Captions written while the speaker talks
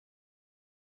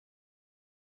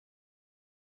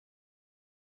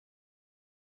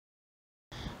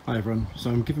Hi everyone,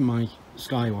 so I'm giving my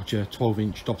Skywatcher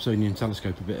 12-inch Dobsonian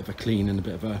telescope a bit of a clean and a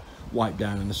bit of a wipe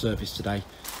down on the surface today,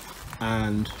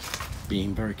 and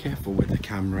being very careful with the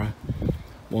camera.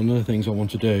 One of the things I want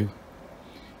to do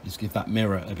is give that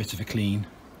mirror a bit of a clean,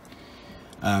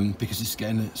 because it's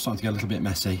starting to get a little bit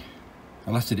messy.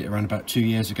 I last did it around about 2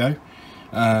 years ago.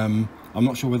 I'm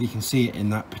not sure whether you can see it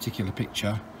in that particular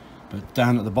picture, but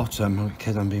down at the bottom,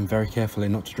 because I'm being very careful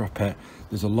not to drop it,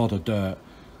 there's a lot of dirt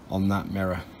on that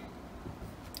mirror.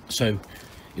 So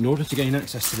in order to gain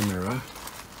access to the mirror,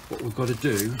 what we've got to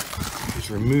do is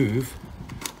remove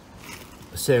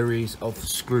a series of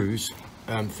screws,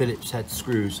 Phillips head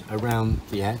screws around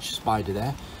the edge, spider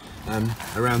there,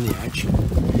 around the edge,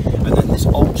 and then this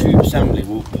old tube assembly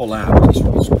will pull out. This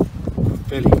one's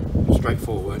fairly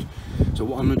straightforward. So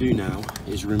what I'm going to do now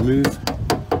is remove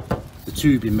the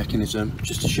tubing mechanism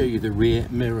just to show you the rear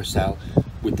mirror cell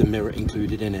with the mirror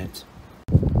included in it.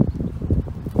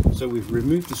 So we've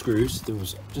removed the screws, there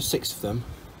was just 6 of them,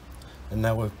 and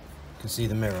now we can see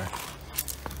the mirror.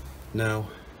 Now,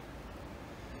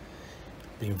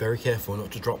 being very careful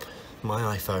not to drop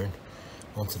my iPhone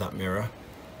onto that mirror.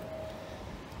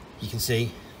 You can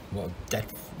see what dead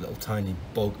little tiny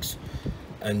bugs,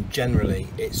 and generally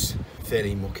it's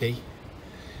fairly mucky.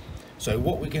 So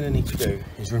what we're going to need to do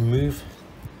is remove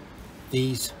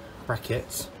these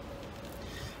brackets,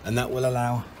 and that will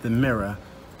allow the mirror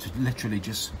to literally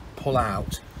just pull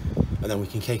out, and then we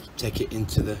can take it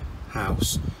into the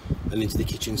house and into the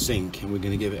kitchen sink, and we're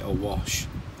going to give it a wash.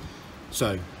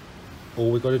 So all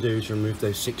we've got to do is remove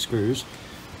those 6 screws,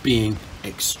 being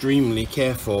extremely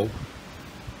careful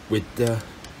with the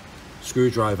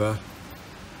screwdriver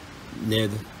near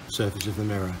the surface of the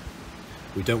mirror.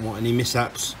 We don't want any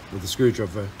mishaps with the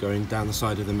screwdriver going down the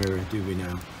side of the mirror, do we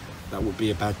now? That would be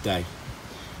a bad day.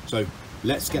 So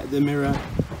let's get the mirror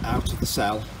out of the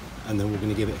cell, and then we're going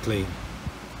to give it a clean.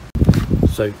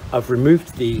 So I've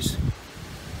removed these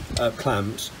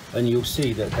clamps, and you'll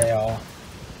see that they are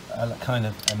kind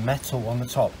of a metal on the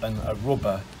top and a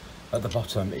rubber at the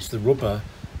bottom. It's the rubber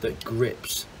that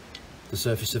grips the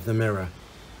surface of the mirror,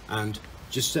 and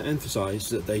just to emphasize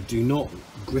that they do not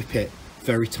grip it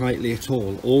very tightly at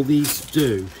all. All these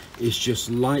do is just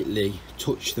lightly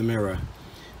touch the mirror,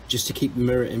 just to keep the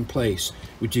mirror in place.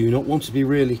 We do not want to be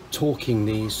really torquing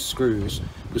these screws,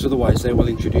 because otherwise they will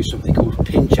introduce something called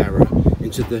pinch error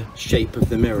into the shape of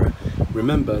the mirror.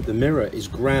 Remember, the mirror is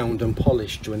ground and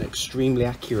polished to an extremely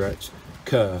accurate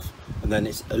curve, and then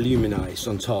it's aluminized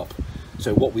on top.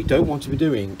 So what we don't want to be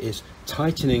doing is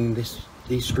tightening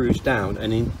these screws down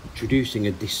and introducing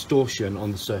a distortion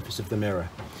on the surface of the mirror.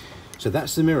 So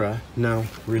that's the mirror now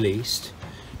released.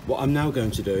 What I'm now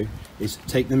going to do is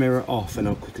take the mirror off, and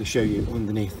I'll quickly show you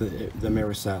underneath the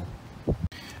mirror cell.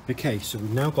 Okay, so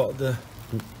we've now got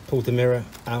pulled the mirror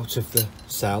out of the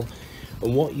cell,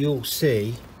 and what you'll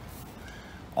see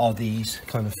are these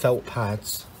kind of felt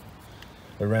pads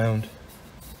around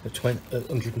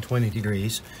 120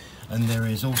 degrees, and there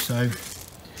is also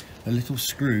a little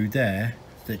screw there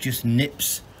that just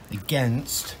nips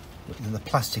against the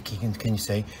plastic. Can you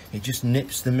see? It just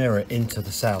nips the mirror into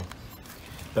the cell.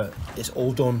 But it's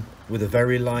all done with a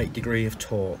very light degree of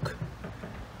torque.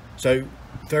 So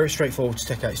very straightforward to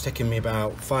take out. It's taken me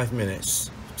about 5 minutes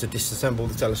to disassemble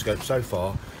the telescope so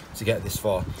far to get this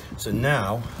far. So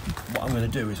now what I'm going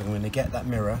to do is I'm going to get that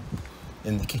mirror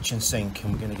in the kitchen sink,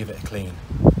 and we're going to give it a clean.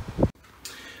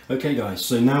 Okay guys,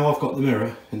 so now I've got the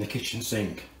mirror in the kitchen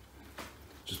sink.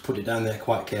 Just put it down there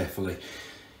quite carefully.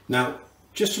 Now,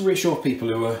 just to reassure people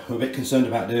who are a bit concerned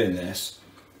about doing this,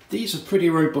 these are pretty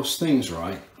robust things,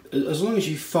 right? As long as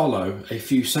you follow a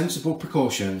few sensible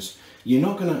precautions, you're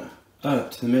not going to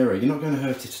hurt the mirror, you're not going to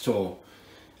hurt it at all.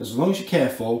 As long as you're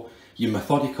careful, you're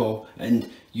methodical, and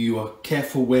you are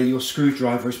careful where your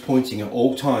screwdriver is pointing at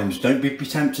all times. Don't be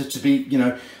tempted to be,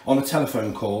 on a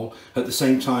telephone call at the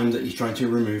same time that you're trying to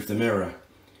remove the mirror.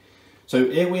 So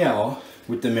here we are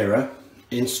with the mirror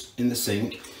in the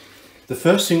sink. The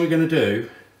first thing we're going to do,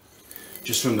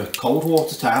 just from the cold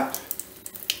water tap,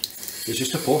 is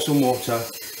just to pour some water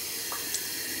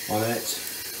on it,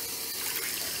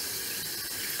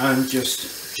 and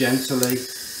just gently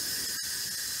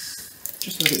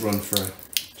let it run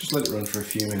for a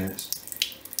few minutes.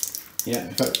 Yeah,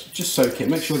 in fact, just soak it.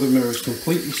 Make sure the mirror is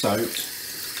completely soaked.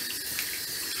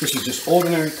 This is just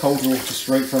ordinary cold water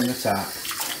straight from the tap.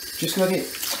 Just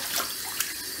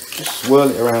swirl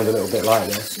it around a little bit like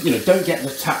this. Don't get the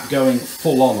tap going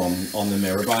full on the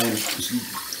mirror because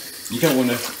you don't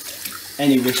want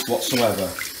any risk whatsoever.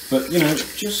 But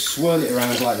just swirl it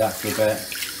around like that for a bit,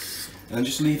 and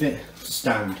just leave it to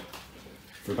stand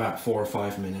for about 4 or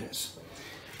 5 minutes.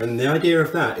 And the idea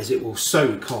of that is it will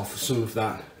soak off some of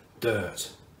that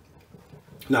dirt.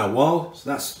 Now while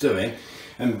that's doing,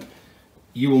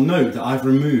 you will note that I've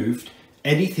removed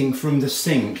anything from the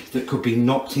sink that could be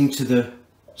knocked into the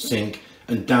sink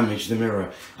and damage the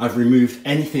mirror. I've removed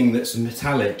anything that's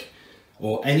metallic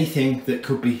or anything that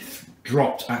could be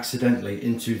dropped accidentally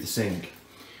into the sink.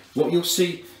 What you'll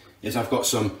see is I've got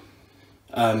some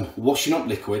washing up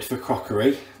liquid for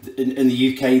crockery. In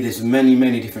the UK there's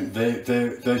many different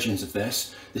versions of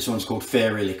this. This one's called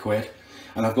Fairy Liquid,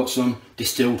 and I've got some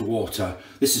distilled water.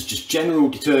 This is just general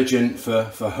detergent for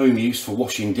home use, for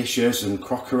washing dishes and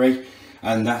crockery,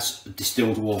 and that's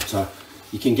distilled water.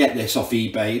 You can get this off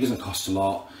eBay, it doesn't cost a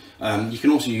lot. You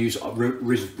can also use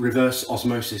reverse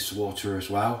osmosis water as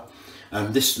well.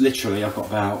 This literally, I've got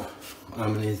about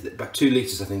 2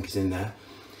 litres I think is in there.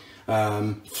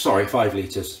 Sorry, 5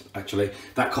 litres actually.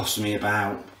 That cost me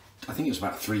about, I think it was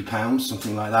about £3,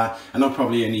 something like that. And I'll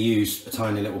probably only use a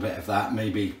tiny little bit of that,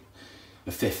 maybe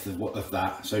a fifth of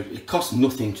that. So it costs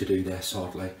nothing to do this,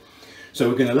 hardly. So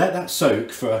we're going to let that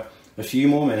soak for a few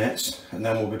more minutes and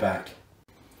then we'll be back.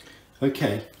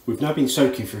 Okay, we've now been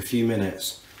soaking for a few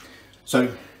minutes.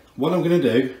 So what I'm going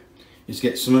to do is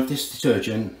get some of this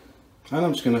detergent and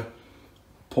I'm just going to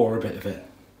pour a bit of it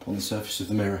on the surface of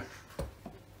the mirror.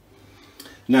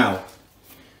 Now,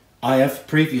 I have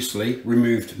previously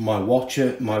removed my watch,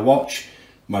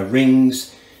 my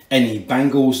rings, any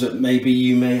bangles that maybe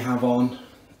you may have on,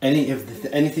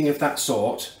 anything of that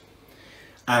sort,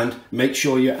 and make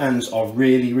sure your hands are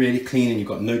really clean and you've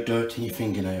got no dirt in your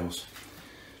fingernails.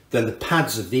 Then the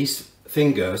pads of these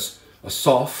fingers are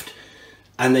soft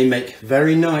and they make a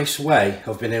very nice way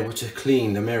of being able to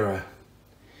clean the mirror.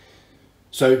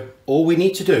 So all we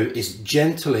need to do is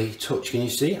gently touch. Can you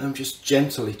see? I'm just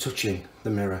gently touching the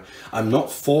mirror. I'm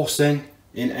not forcing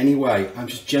in any way. I'm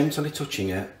just gently touching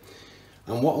it.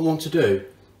 And what I want to do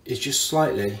is just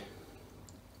slightly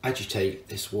agitate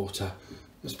this water.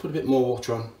 Let's put a bit more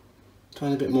water on, a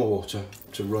tiny bit more water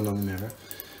to run on the mirror.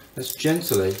 Let's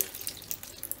gently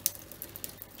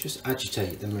just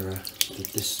agitate the mirror,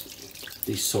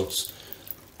 these suds,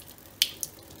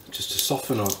 just to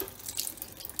soften up.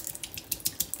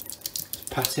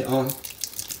 Pat it on.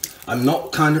 I'm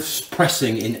not kind of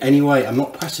pressing in any way. I'm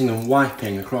not pressing and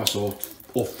wiping across or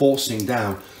forcing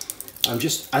down. I'm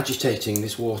just agitating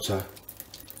this water.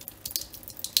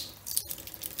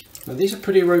 Now these are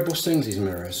pretty robust things, these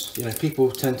mirrors. You know, people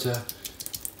tend to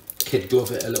kid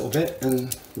glove it a little bit,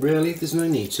 and really there's no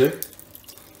need to.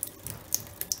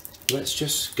 Let's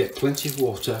just get plenty of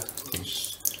water and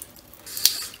just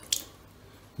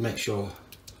make sure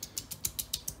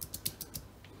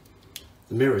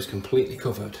the mirror is completely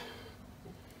covered.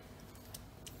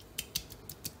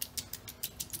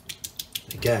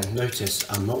 Again, notice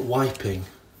I'm not wiping,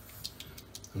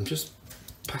 I'm just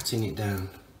patting it down.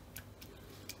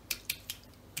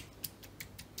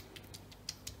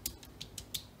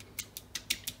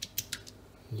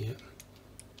 Yep.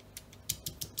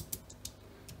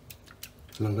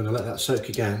 And I'm going to let that soak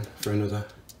again for another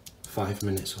 5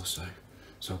 minutes or so.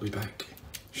 So I'll be back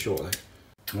shortly.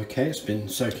 Okay, it's been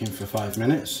soaking for 5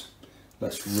 minutes.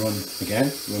 Let's run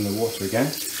the water again.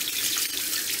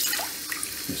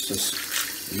 Let's just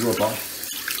rub off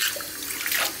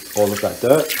all of that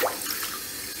dirt.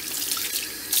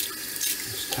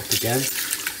 Let's tap again.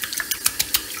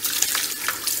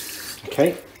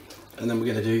 Okay, and then we're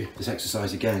going to do this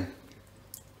exercise again.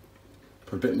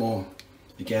 Put a bit more,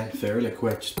 again, Fairy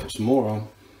Liquid, just put some more on.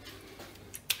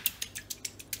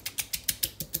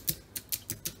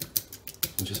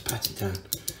 And just pat it down.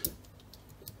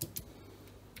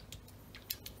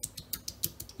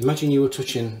 Imagine you were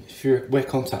touching, if you wear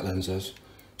contact lenses,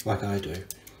 like I do,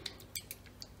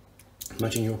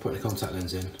 imagine you were putting a contact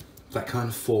lens in, that kind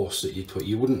of force that you'd put,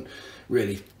 you wouldn't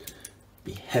really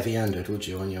be heavy-handed, would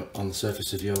you, on the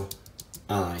surface of your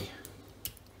eye?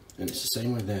 And it's the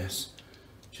same with this,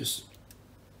 just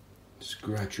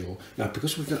gradual. Now,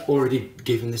 because we've already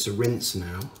given this a rinse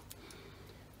now,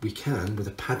 we can, with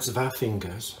the pads of our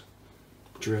fingers,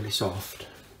 which are really soft,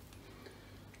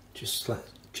 just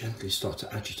gently start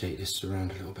to agitate this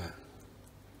around a little bit.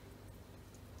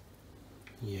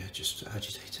 Yeah, just to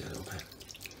agitate it a little bit.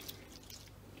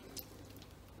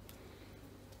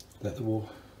 Let the wall.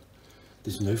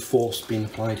 There's no force being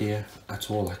applied here at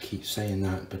all. I keep saying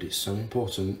that, but it's so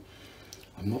important.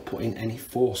 I'm not putting any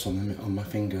force on my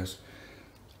fingers.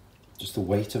 Just the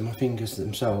weight of my fingers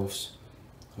themselves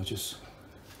are just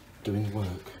doing the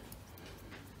work.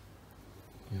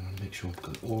 You know, make sure I've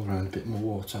got all around a bit more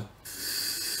water.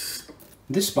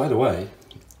 This, by the way,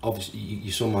 obviously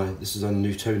you saw this is a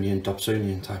Newtonian,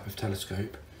 Dobsonian type of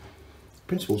telescope,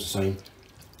 principle's the same.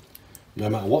 No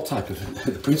matter what type of,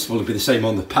 the principle would be the same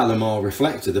on the Palomar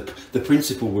reflector. The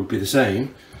principle would be the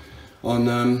same on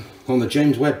the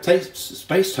James Webb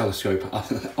Space Telescope.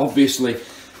 Obviously,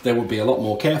 they would be a lot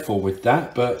more careful with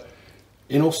that, but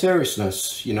in all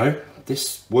seriousness, you know,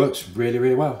 this works really,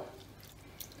 really well.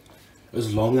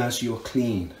 As long as you're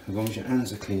clean, as long as your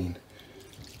hands are clean,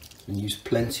 and use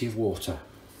plenty of water.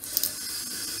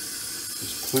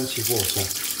 Just plenty of water.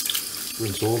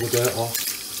 Rinse all the dirt off.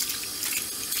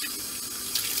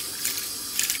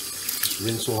 Just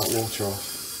rinse all that water off.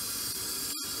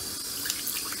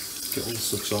 Get all the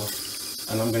suds off.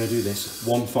 And I'm going to do this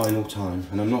one final time,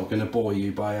 and I'm not going to bore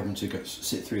you by having to go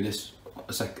sit through this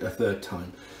a third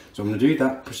time. So I'm going to do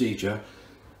that procedure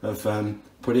of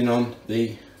putting on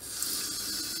the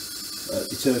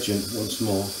detergent once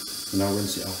more, and I'll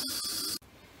rinse it off.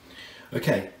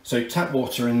 Okay, so tap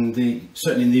water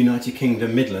certainly in the United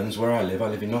Kingdom Midlands, where I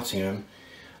live in Nottingham,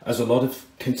 has a lot of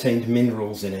contained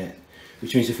minerals in it,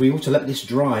 which means if we were to let this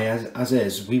dry as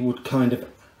is, we would kind of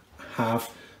have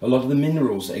a lot of the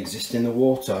minerals that exist in the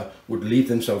water would leave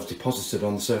themselves deposited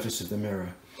on the surface of the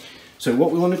mirror. So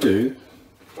what we want to do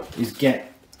is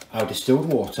get our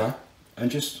distilled water and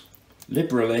just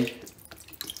liberally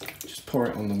just pour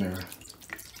it on the mirror.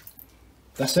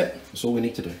 That's it, that's all we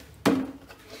need to do.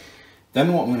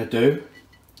 Then what I'm going to do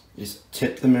is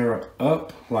tip the mirror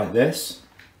up like this,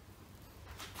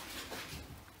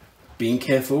 being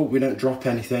careful we don't drop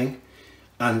anything,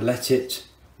 and let it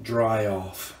dry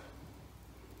off.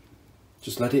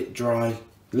 Just let it dry,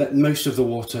 let most of the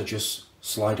water just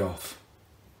slide off.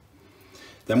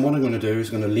 Then what I'm going to do is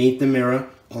going to leave the mirror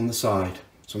on the side.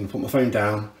 So I'm going to put my phone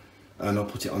down and I'll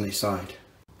put it on its side.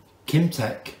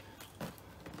 Kimtech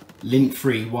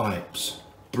lint-free wipes.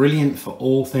 Brilliant for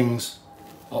all things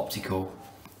optical.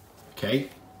 Okay,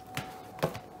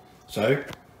 so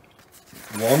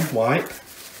one wipe,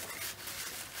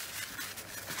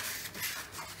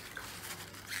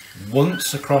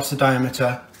 once across the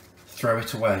diameter, throw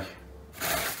it away.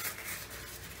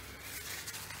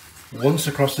 Once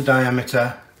across the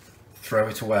diameter, throw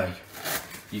it away.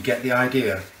 You get the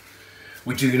idea.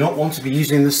 We do not want to be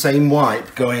using the same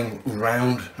wipe going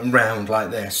round and round like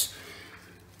this.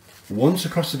 Once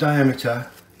across the diameter,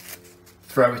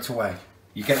 throw it away.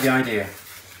 You get the idea.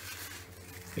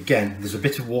 Again, there's a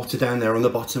bit of water down there on the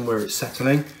bottom where it's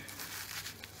settling.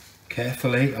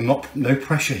 Carefully, no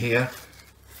pressure here.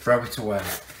 Throw it away.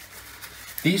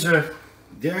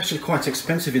 They're actually quite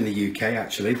expensive in the UK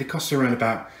actually. They cost around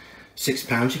about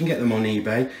 £6. You can get them on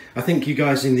eBay. I think you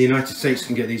guys in the United States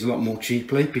can get these a lot more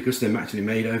cheaply because they're actually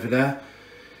made over there.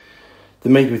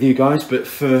 They're made with you guys, but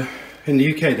in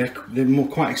the UK they're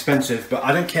quite expensive, but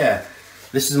I don't care.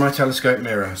 This is my telescope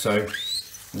mirror, so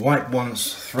wipe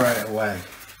once, throw it away.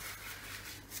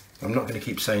 I'm not going to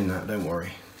keep saying that, don't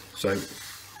worry. So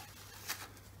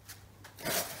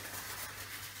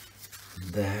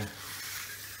there,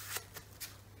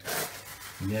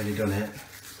 nearly done it.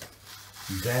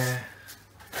 There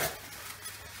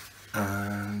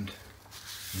and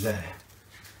there.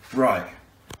 Right,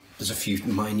 there's a few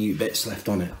minute bits left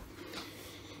on it.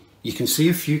 You can see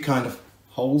a few kind of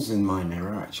holes in my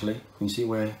mirror actually. You can see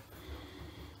where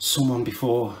someone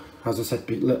before, as I said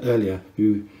earlier,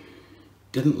 who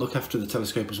didn't look after the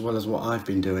telescope as well as what I've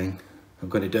been doing,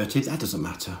 I've got it dirty. That doesn't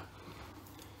matter.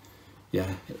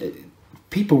 Yeah,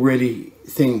 people really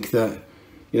think that,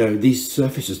 you know, these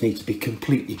surfaces need to be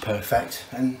completely perfect,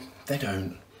 and they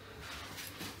don't.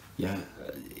 Yeah,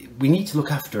 we need to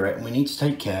look after it and we need to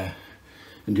take care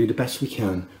and do the best we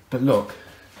can. But look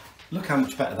how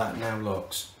much better that now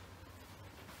looks.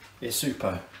 It's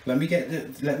super. Let me get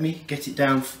it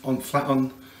down flat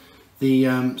on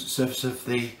the surface of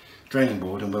the draining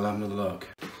board and we'll have another look.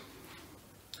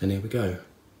 And here we go.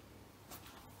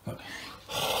 Look.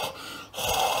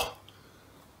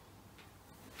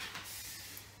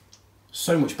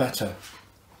 So much better.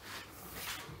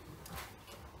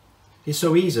 It's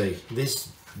so easy.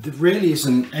 There really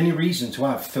isn't any reason to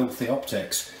have filthy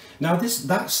optics. Now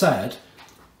that said,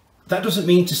 that doesn't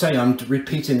mean to say I'm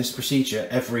repeating this procedure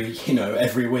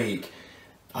every week.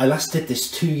 I last did this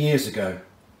 2 years ago.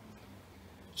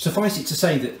 Suffice it to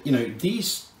say that, you know,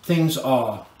 these things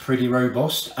are pretty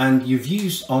robust, and your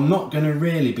views are not going to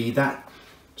really be that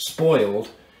spoiled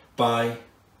by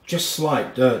just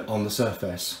slight dirt on the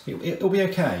surface. It'll be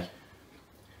okay,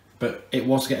 but it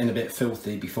was getting a bit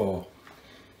filthy before.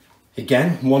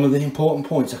 Again, one of the important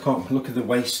points, I can't look at the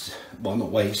waste, well not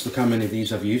waste, look how many of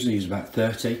these I've used. I use about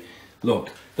 30. Look,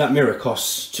 that mirror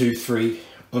costs $200,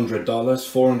 $300,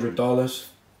 $400,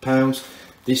 pounds.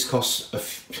 This costs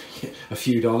a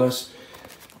few dollars.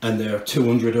 and there are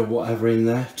 200 or whatever in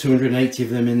there, 280 of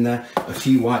them in there. A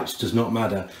few wipes does not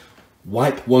matter.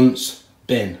 Wipe once,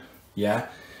 bin, yeah?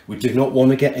 We do not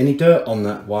want to get any dirt on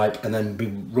that wipe and then be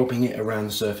rubbing it around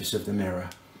the surface of the mirror.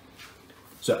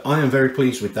 So I am very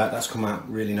pleased with that. That's come out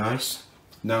really nice.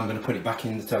 Now I'm going to put it back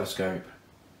in the telescope.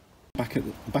 Back at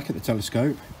the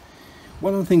telescope.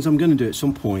 One of the things I'm going to do at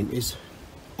some point is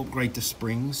upgrade the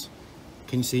springs.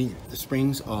 Can you see the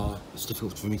springs are, it's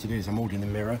difficult for me to do this. I'm holding the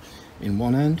mirror in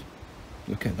one hand.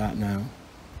 Look at that now.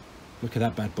 Look at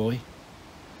that bad boy.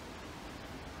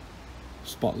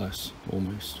 Spotless,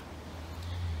 almost.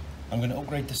 I'm going to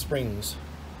upgrade the springs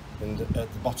at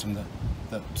the bottom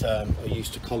that are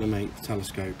used to collimate the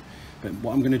telescope. But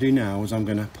what I'm going to do now is I'm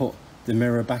going to put the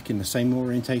mirror back in the same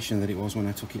orientation that it was when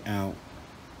I took it out.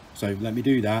 So let me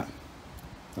do that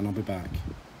and I'll be back.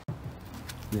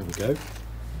 There we go.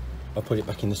 I'll put it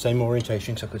back in the same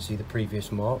orientation so I could see the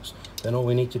previous marks. Then all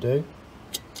we need to do,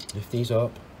 lift these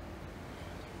up,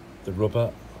 the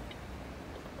rubber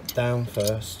down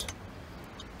first,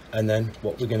 and then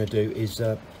what we're going to do is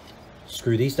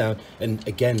screw these down. And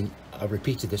again, I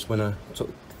repeated this when I took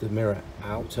the mirror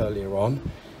out earlier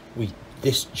on.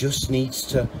 This just needs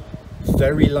to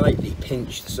very lightly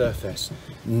pinch the surface.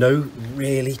 No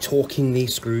really torquing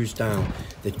these screws down.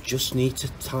 They just need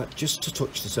to just to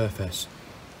touch the surface,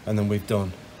 and then we've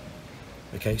done.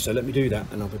 Okay, so let me do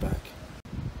that and I'll be back.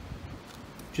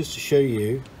 Just to show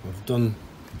you, I've done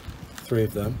 3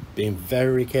 of them, being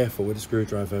very careful with the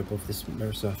screwdriver above this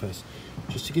mirror surface,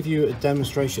 just to give you a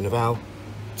demonstration of how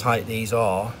tight these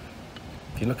are.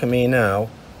 If you look at me now,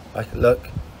 I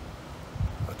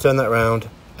turn that around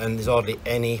and there's hardly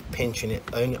any pinch in it,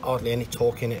 hardly any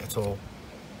torque in it at all.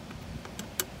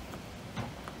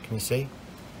 Can you see?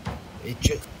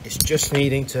 It's just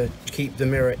needing to keep the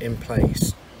mirror in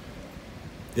place.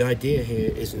 The idea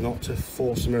here is not to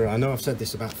force the mirror. I know I've said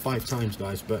this about 5 times,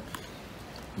 guys, but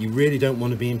you really don't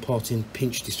want to be imparting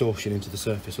pinch distortion into the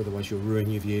surface, otherwise you'll ruin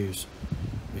your views.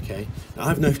 Okay, now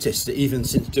I've noticed that even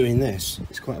since doing this,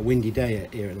 it's quite a windy day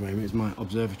here at the moment. It's my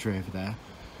observatory over there.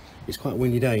 It's quite a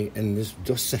windy day and there's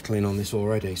dust settling on this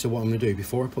already. So what I'm going to do,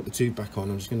 before I put the tube back on,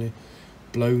 I'm just going to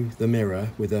blow the mirror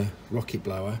with a rocket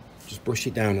blower, just brush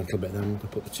it down a little bit, then I'm going to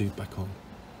put the tube back on.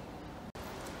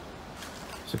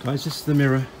 So guys, this is the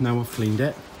mirror now I've cleaned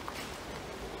it.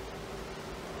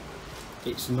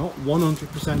 It's not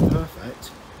 100%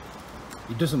 perfect.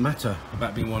 It doesn't matter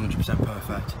about being 100%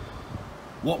 perfect.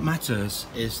 What matters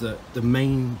is that the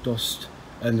main dust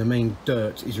and the main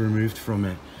dirt is removed from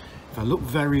it. If I look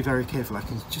very, very carefully, I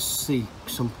can just see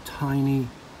some tiny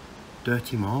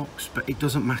dirty marks, but it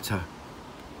doesn't matter.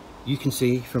 You can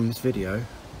see from this video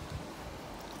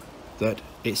that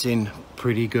it's in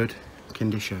pretty good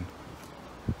condition.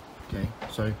 Okay,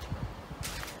 so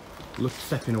look,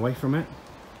 stepping away from it.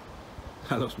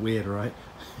 That looks weird, right?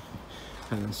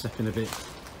 And then stepping a bit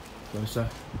closer.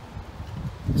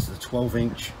 This is a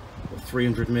 12-inch or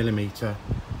 300mm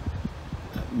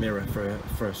mirror for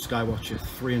a Skywatcher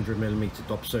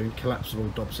 300mm collapsible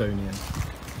Dobsonian.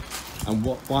 And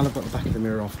while I've got the back of the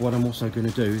mirror off, what I'm also going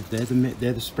to do,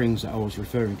 they're the springs that I was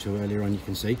referring to earlier on. You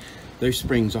can see those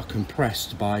springs are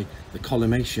compressed by the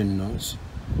collimation nuts,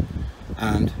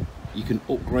 and you can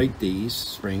upgrade these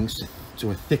springs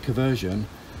to a thicker version,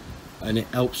 and it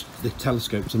helps the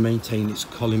telescope to maintain its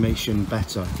collimation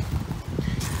better.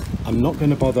 I'm not going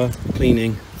to bother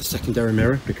cleaning the secondary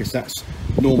mirror because that's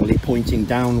normally pointing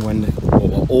down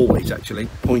or always actually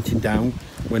pointing down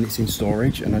when it's in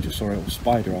storage, and I just saw a little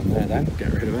spider on there then,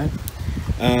 get rid of it.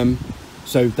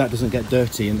 So that doesn't get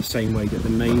dirty in the same way that the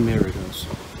main mirror does.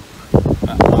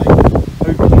 I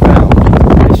hope you found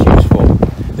this useful.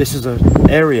 This is an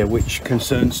area which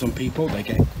concerns some people. They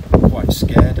get quite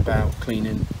scared about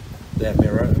cleaning their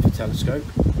mirror of a telescope.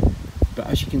 But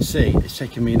as you can see, it's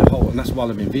taken me the whole, and that's while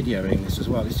I've been videoing this as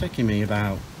well, it's taken me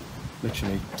about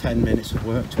literally 10 minutes of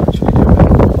work to actually do it.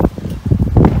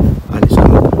 And it's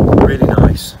come up really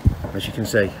nice, as you can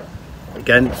see.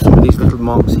 Again, some of these little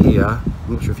marks here, I'm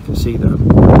not sure if you can see them,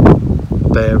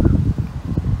 they're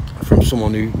from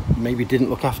someone who maybe didn't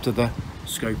look after the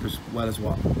scope as well as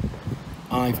what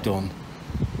I've done.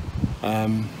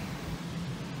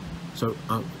 So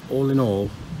all in all,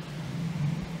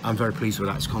 I'm very pleased with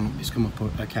that. It's come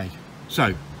up okay. So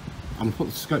I'm going to put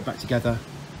the scope back together,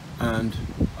 and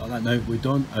on that note, we're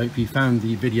done. I hope you found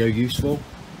the video useful.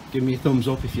 Give me a thumbs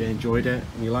up if you enjoyed it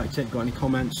and you liked it. Got any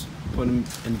comments, put them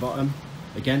in the bottom.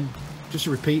 Again, just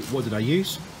to repeat, what did I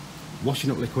use?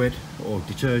 Washing up liquid or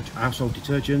household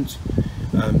detergent,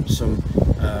 some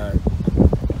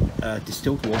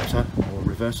distilled water or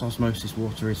reverse osmosis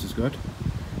water is as good,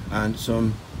 and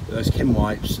some those Kim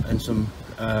wipes and some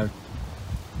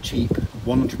cheap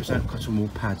 100% cotton wool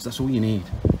pads. That's all you need,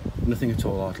 nothing at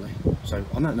all hardly. So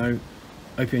on that note,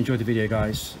 hope you enjoyed the video,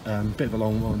 guys. Bit of a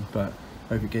long one, but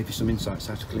hope it gave you some insights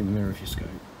how to clean the mirror of your scope.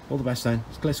 All the best then,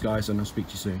 it's clear skies, and I'll speak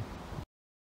to you soon.